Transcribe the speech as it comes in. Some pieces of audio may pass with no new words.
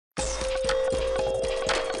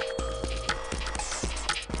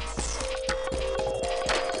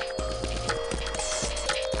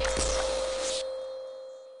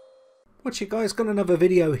What you guys, got another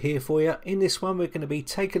video here for you. In this one we're going to be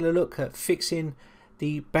taking a look at fixing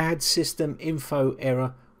the bad system info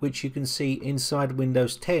error which you can see inside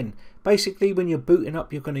Windows 10. Basically when you're booting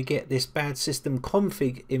up you're going to get this bad system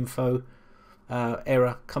config info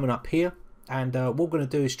error coming up here, and what we're going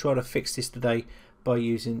to do is try to fix this today by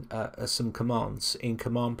using some commands in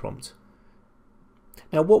command prompt.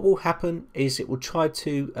 Now what will happen is it will try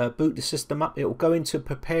to boot the system up. It will go into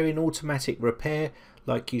preparing automatic repair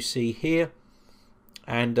like you see here,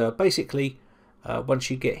 and basically once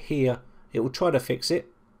you get here it will try to fix it.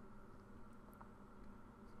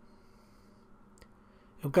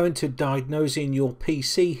 It'll go into diagnosing your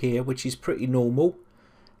PC here, which is pretty normal,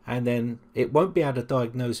 and then it won't be able to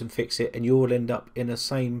diagnose and fix it, and you'll end up in the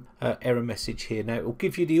same error message here. Now it will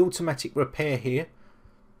give you the automatic repair here.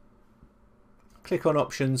 Click on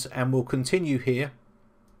options and we'll continue here,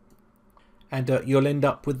 and you'll end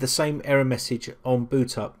up with the same error message on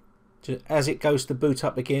boot up. As it goes to boot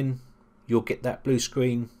up again you'll get that blue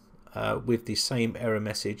screen with the same error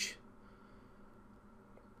message,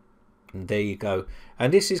 and there you go.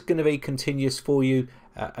 And this is going to be continuous for you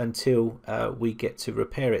until we get to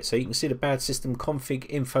repair it. So you can see the bad system config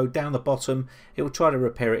info down the bottom. It will try to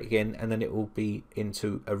repair it again, and then it will be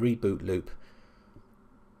into a reboot loop.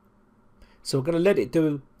 So we're going to let it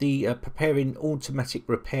do the preparing automatic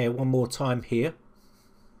repair one more time here.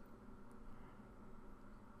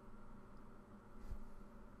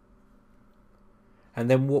 And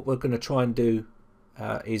then what we're going to try and do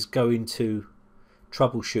is go into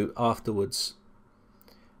troubleshoot afterwards.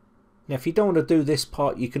 Now if you don't want to do this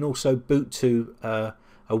part, you can also boot to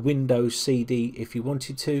a Windows CD if you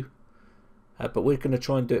wanted to, but we're going to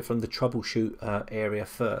try and do it from the troubleshoot area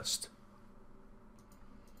first.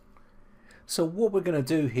 So what we're going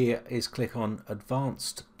to do here is click on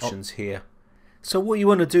advanced options here. So what you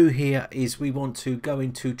want to do here is we want to go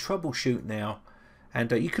into troubleshoot now,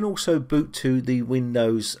 and you can also boot to the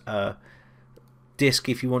Windows disk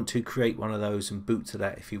if you want to create one of those and boot to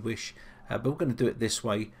that if you wish, but we're going to do it this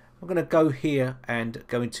way. I'm going to go here and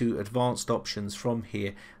go into advanced options from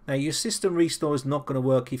here. Now your system restore is not going to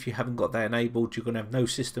work if you haven't got that enabled. You're going to have no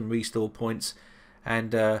system restore points,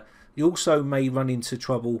 and you also may run into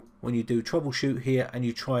trouble when you do troubleshoot here and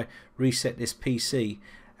you try reset this PC.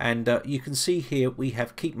 And you can see here we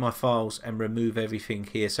have keep my files and remove everything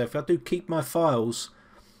here. So if I do keep my files,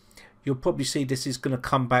 you'll probably see this is going to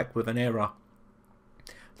come back with an error.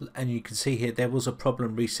 And you can see here there was a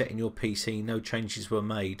problem resetting your PC, no changes were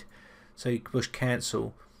made. So you push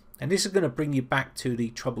cancel, and this is going to bring you back to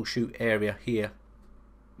the troubleshoot area here.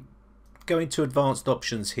 Go into advanced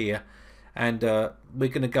options here, and we're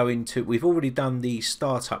going to go into, we've already done the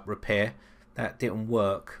startup repair, that didn't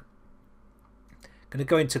work. Going to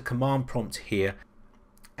go into command prompt here,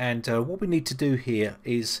 and what we need to do here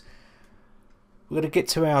is we're going to get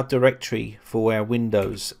to our directory for our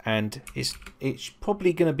Windows, and it's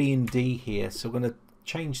probably going to be in D here, so we're going to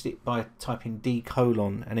change it by typing D:,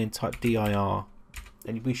 and then type dir,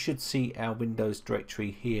 and we should see our Windows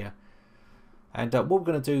directory here. And what we're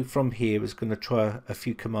going to do from here is going to try a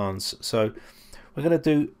few commands. So we're going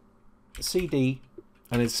to do cd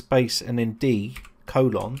and then space and then D:.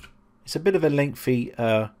 It's a bit of a lengthy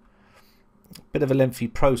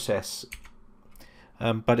process,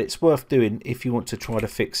 but it's worth doing if you want to try to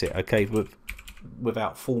fix it, okay,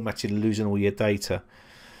 without formatting and losing all your data.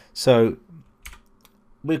 So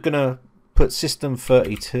we're going to put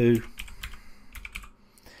system32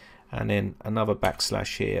 and then another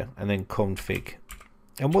backslash here and then config,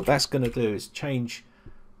 and what that's going to do is change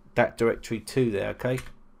that directory to there, okay.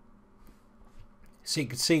 So you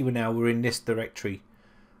can see we're in this directory,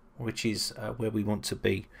 which is where we want to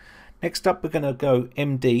be. Next up we're going to go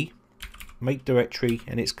md make directory,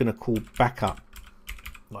 and it's going to call backup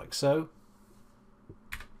like so.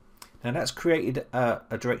 Now that's created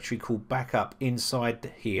a directory called backup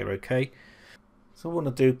inside here, okay. So I want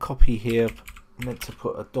to do copy here, I'm meant to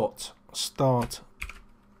put a dot start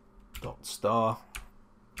dot star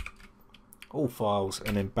all files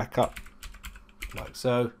and then backup like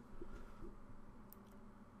so.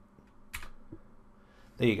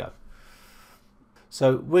 There you go.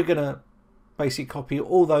 So we're going to basically copy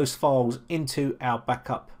all those files into our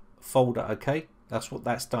backup folder, okay. That's what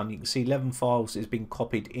that's done. You can see 11 files has been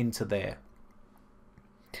copied into there.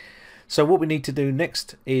 So what we need to do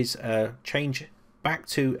next is change back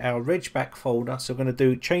to our regback folder. So we're going to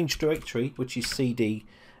do change directory, which is cd,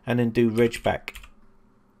 and then do regback.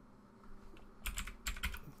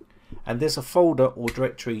 And there's a folder or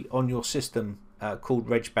directory on your system called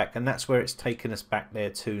regback, and that's where it's taken us back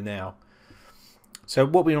there to now. So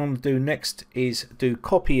what we want to do next is do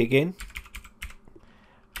copy again,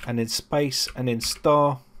 and then space, and then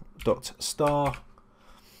star dot star,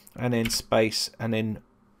 and then space, and then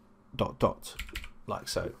dot dot, like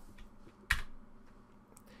so.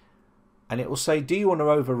 And it will say, do you want to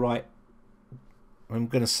overwrite? I'm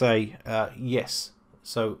going to say yes.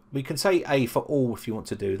 So we can say A for all if you want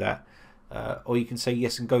to do that, or you can say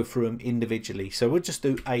yes and go through them individually. So we'll just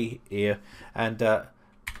do A here and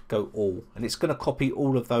go all, and it's going to copy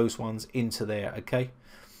all of those ones into there. Okay,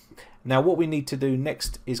 now what we need to do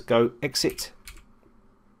next is go exit,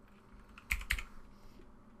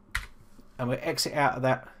 and we'll exit out of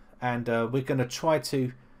that, and we're going to try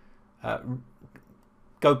to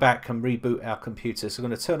go back and reboot our computer. So we're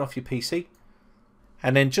going to turn off your PC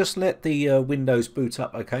and then just let the Windows boot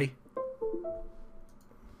up. Okay,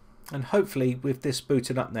 and hopefully with this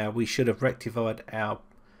booted up now we should have rectified our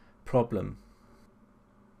problem.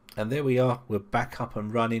 And there we are, we're back up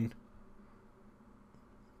and running,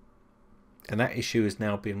 and that issue has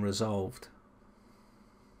now been resolved.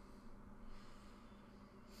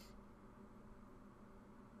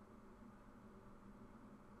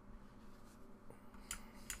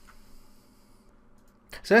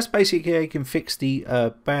 So that's basically how you can fix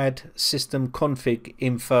the bad system config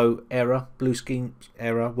info error, blue screen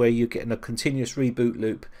error, where you're getting a continuous reboot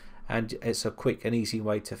loop, and it's a quick and easy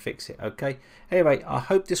way to fix it. Okay, anyway, I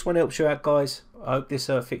hope this one helps you out, guys. I hope this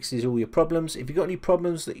fixes all your problems. If you've got any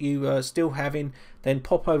problems that you still having, then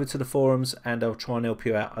pop over to the forums and I'll try and help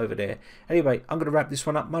you out over there. Anyway, I'm going to wrap this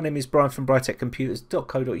one up. My name is Brian from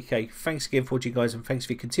briteccomputers.co.uk. Thanks again for watching, guys, and thanks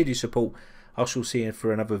for your continued support. I shall see you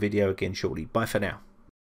for another video again shortly. Bye for now.